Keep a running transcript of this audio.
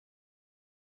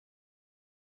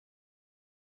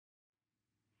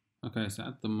Okay, so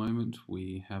at the moment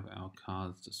we have our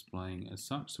cards displaying as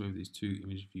such. So we have these two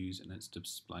image views and it's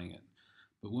displaying it.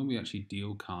 But when we actually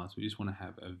deal cards, we just want to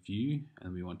have a view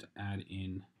and we want to add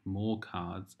in more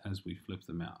cards as we flip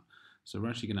them out. So we're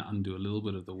actually going to undo a little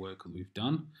bit of the work that we've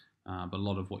done, but a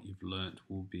lot of what you've learnt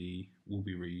will be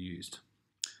reused.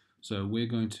 So we're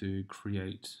going to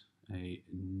create a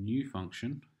new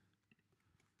function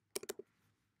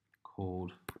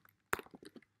called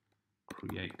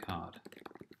create card.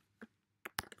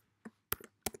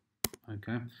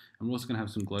 Okay, and we're also going to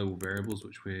have some global variables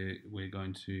which we're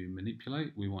going to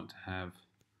manipulate. We want to have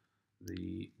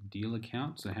the dealer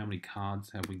count, so how many cards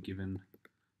have we given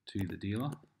to the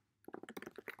dealer.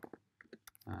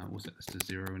 We'll set this to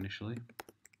 0 initially.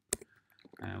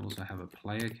 We'll also have a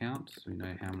player count, so we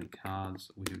know how many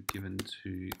cards we have given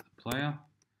to the player.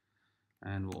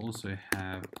 And we'll also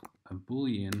have a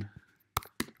Boolean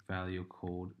value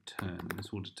called turn.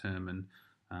 This will determine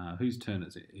whose turn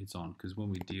it's on, because when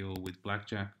we deal with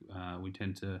Blackjack, we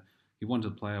tend to give one to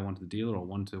the player, one to the dealer, or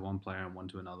one to one player and one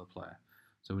to another player.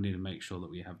 So we need to make sure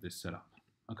that we have this set up.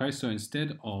 Okay, so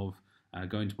instead of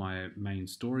going to my main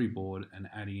storyboard and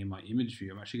adding in my image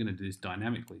view, I'm actually going to do this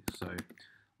dynamically. So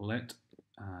let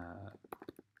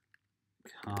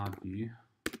card view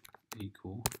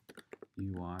equal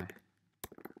UI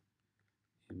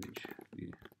image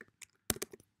view.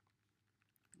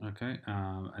 Okay,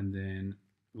 and then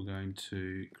we're going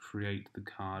to create the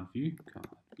card view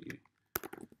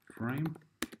frame.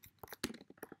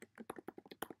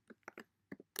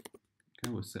 Okay,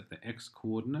 we'll set the X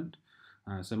coordinate.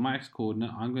 So my X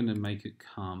coordinate, I'm going to make it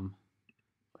come,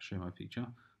 I'll show you my picture,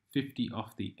 50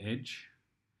 off the edge,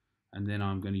 and then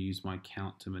I'm going to use my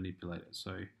count to manipulate it.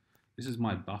 So this is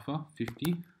my buffer,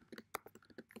 50,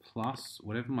 plus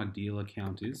whatever my dealer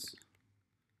count is,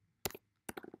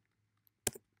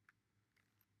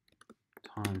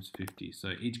 times 50.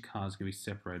 So each card is going to be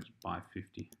separated by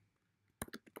 50.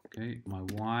 Okay, my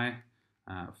Y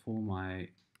for my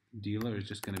dealer is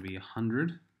just going to be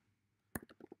 100.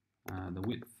 The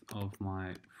width of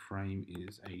my frame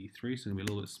is 83, so it's going to be a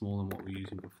little bit smaller than what we were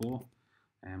using before.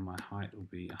 And my height will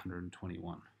be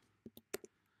 121.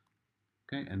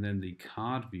 Okay, and then the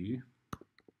card view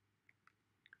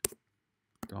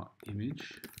dot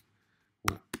image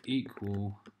will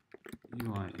equal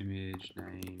UI image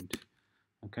named.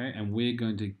 Okay, and we're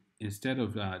going to, instead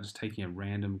of just taking a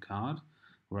random card,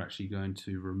 we're actually going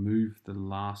to remove the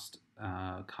last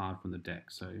card from the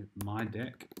deck. So my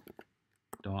deck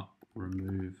dot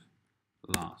remove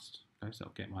last. Okay, so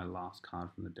I'll get my last card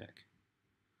from the deck.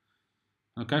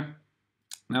 Okay,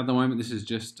 now at the moment this is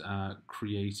just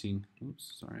creating,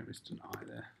 oops, sorry, I missed an I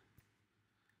there.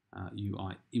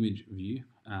 UI image view.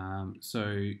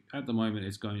 So at the moment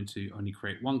it's going to only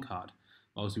create one card.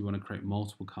 Obviously we want to create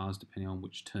multiple cards depending on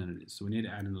which turn it is. So we need to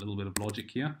add in a little bit of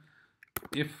logic here.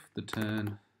 If the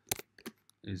turn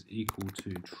is equal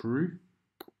to true,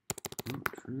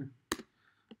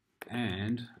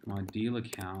 and my dealer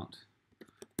count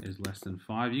is less than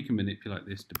 5, you can manipulate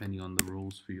this depending on the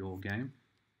rules for your game.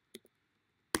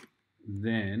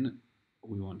 Then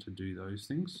we want to do those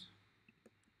things.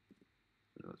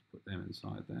 So let's put them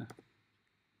inside there.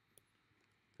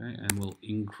 Okay, and we'll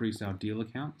increase our dealer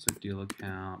count. So dealer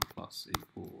count plus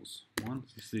equals 1.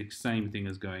 It's the same thing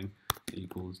as going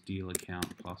equals dealer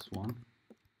count plus 1.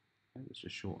 Okay, that's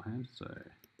just shorthand. So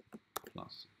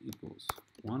plus equals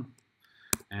 1.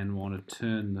 And we want to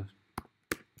turn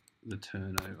the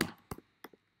turnover.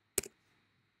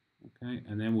 Okay,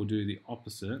 and then we'll do the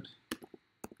opposite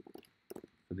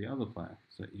for the other player.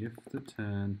 So if the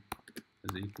turn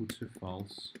is equal to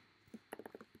false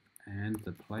and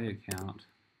the player count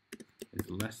is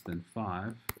less than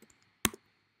 5,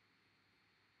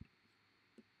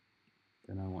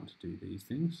 then I want to do these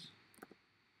things.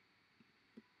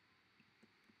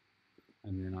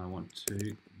 And then I want to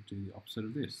do the opposite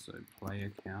of this. So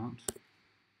player count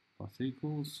plus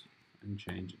equals and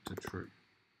change it to true.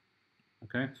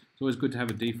 Okay, it's always good to have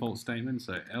a default statement.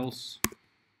 So else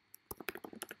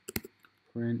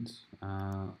print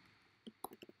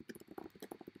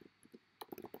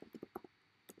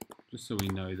just so we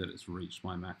know that it's reached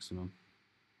my maximum.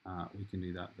 We can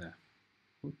do that there.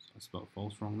 Oops, I spelled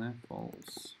false wrong there.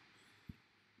 False.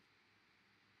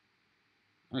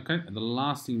 Okay, and the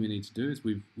last thing we need to do is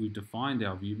we've defined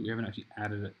our view, but we haven't actually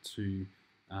added it to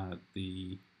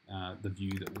the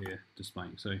view that we're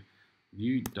displaying. So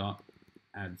view dot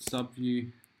add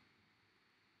subview,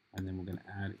 and then we're going to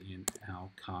add in our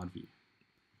card view.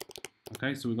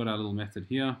 Okay, so we've got our little method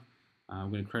here. We're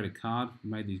going to create a card. We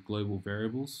made these global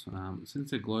variables.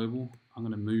 Since they're global, I'm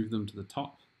going to move them to the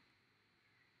top,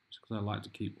 just because I like to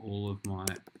keep all of my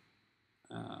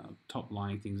top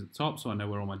lying things at the top, so I know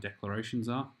where all my declarations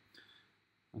are.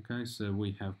 Okay, so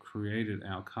we have created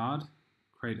our card.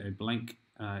 Create a blank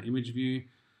image view.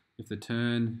 If the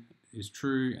turn is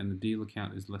true and the dealer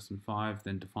count is less than 5,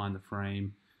 then define the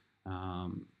frame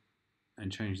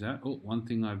and change that. Oh, one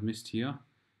thing I've missed here.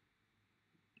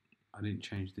 I didn't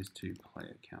change this to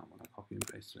player count when I copy and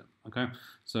pasted it. Okay,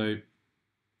 so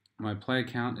my player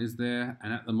count is there,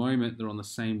 and at the moment they're on the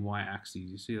same y-axis.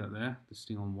 You see that there? They're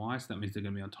still on y, so that means they're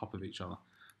going to be on top of each other.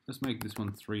 Let's make this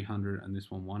one 300 and this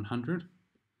one 100.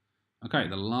 Okay,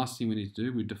 the last thing we need to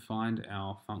do, we defined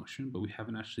our function, but we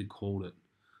haven't actually called it.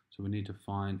 So we need to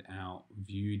find our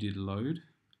view did load.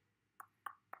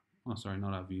 Oh, sorry,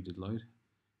 not our view did load.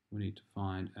 We need to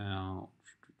find our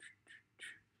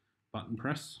button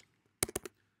press.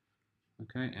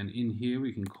 Okay, and in here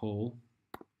we can call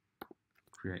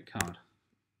create card.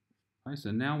 Okay,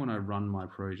 so now when I run my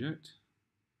project,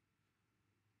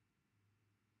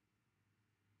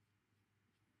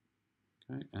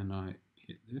 okay, and I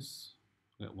hit this,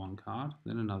 I get one card,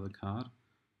 then another card,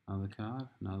 another card,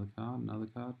 another card, another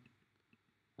card.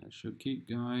 That should keep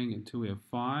going until we have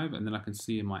 5, and then I can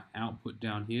see in my output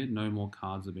down here, no more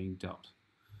cards are being dealt.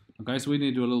 Okay, so we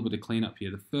need to do a little bit of cleanup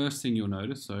here. The first thing you'll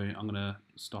notice, so I'm going to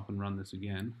stop and run this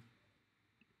again.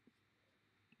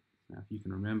 Now, if you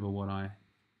can remember what I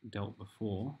dealt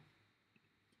before,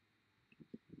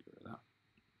 get rid of that.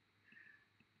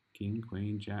 King,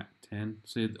 Queen, Jack, 10.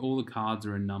 So all the cards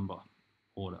are in number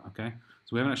order, okay?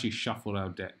 So we haven't actually shuffled our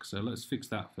deck, so let's fix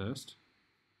that first.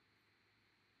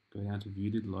 Go down to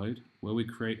view did load, where we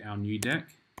create our new deck,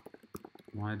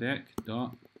 my deck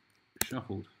dot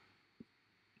shuffled.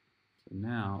 So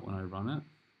now when I run it,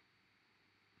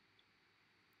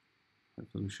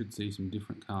 hopefully we should see some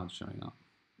different cards showing up.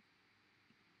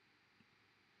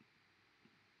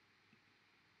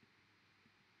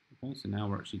 Okay, so now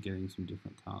we're actually getting some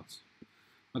different cards.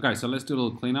 Okay, so let's do a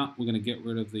little cleanup. We're going to get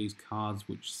rid of these cards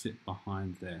which sit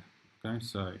behind there. Okay,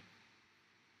 so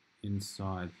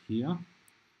inside here,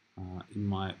 in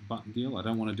my button deal, I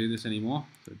don't want to do this anymore,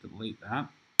 so delete that.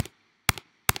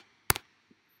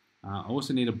 I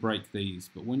also need to break these,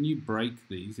 but when you break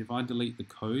these, if I delete the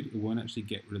code, it won't actually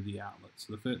get rid of the outlet.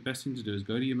 So the best thing to do is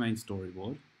go to your main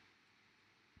storyboard,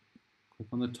 click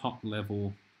on the top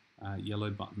level yellow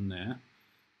button there,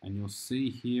 and you'll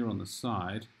see here on the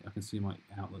side, I can see my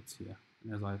outlets here.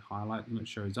 And as I highlight them, it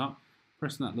shows up.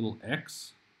 Pressing that little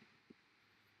X,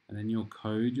 and then your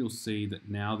code, you'll see that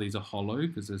now these are hollow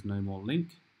because there's no more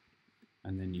link,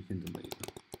 and then you can delete them.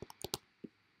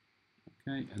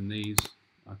 Okay, and these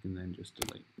I can then just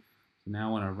delete. So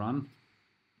now when I run,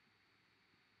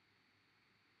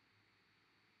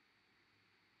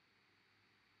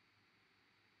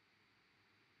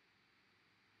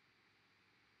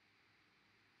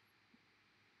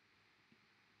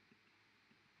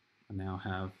 I now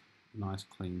have a nice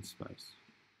clean space.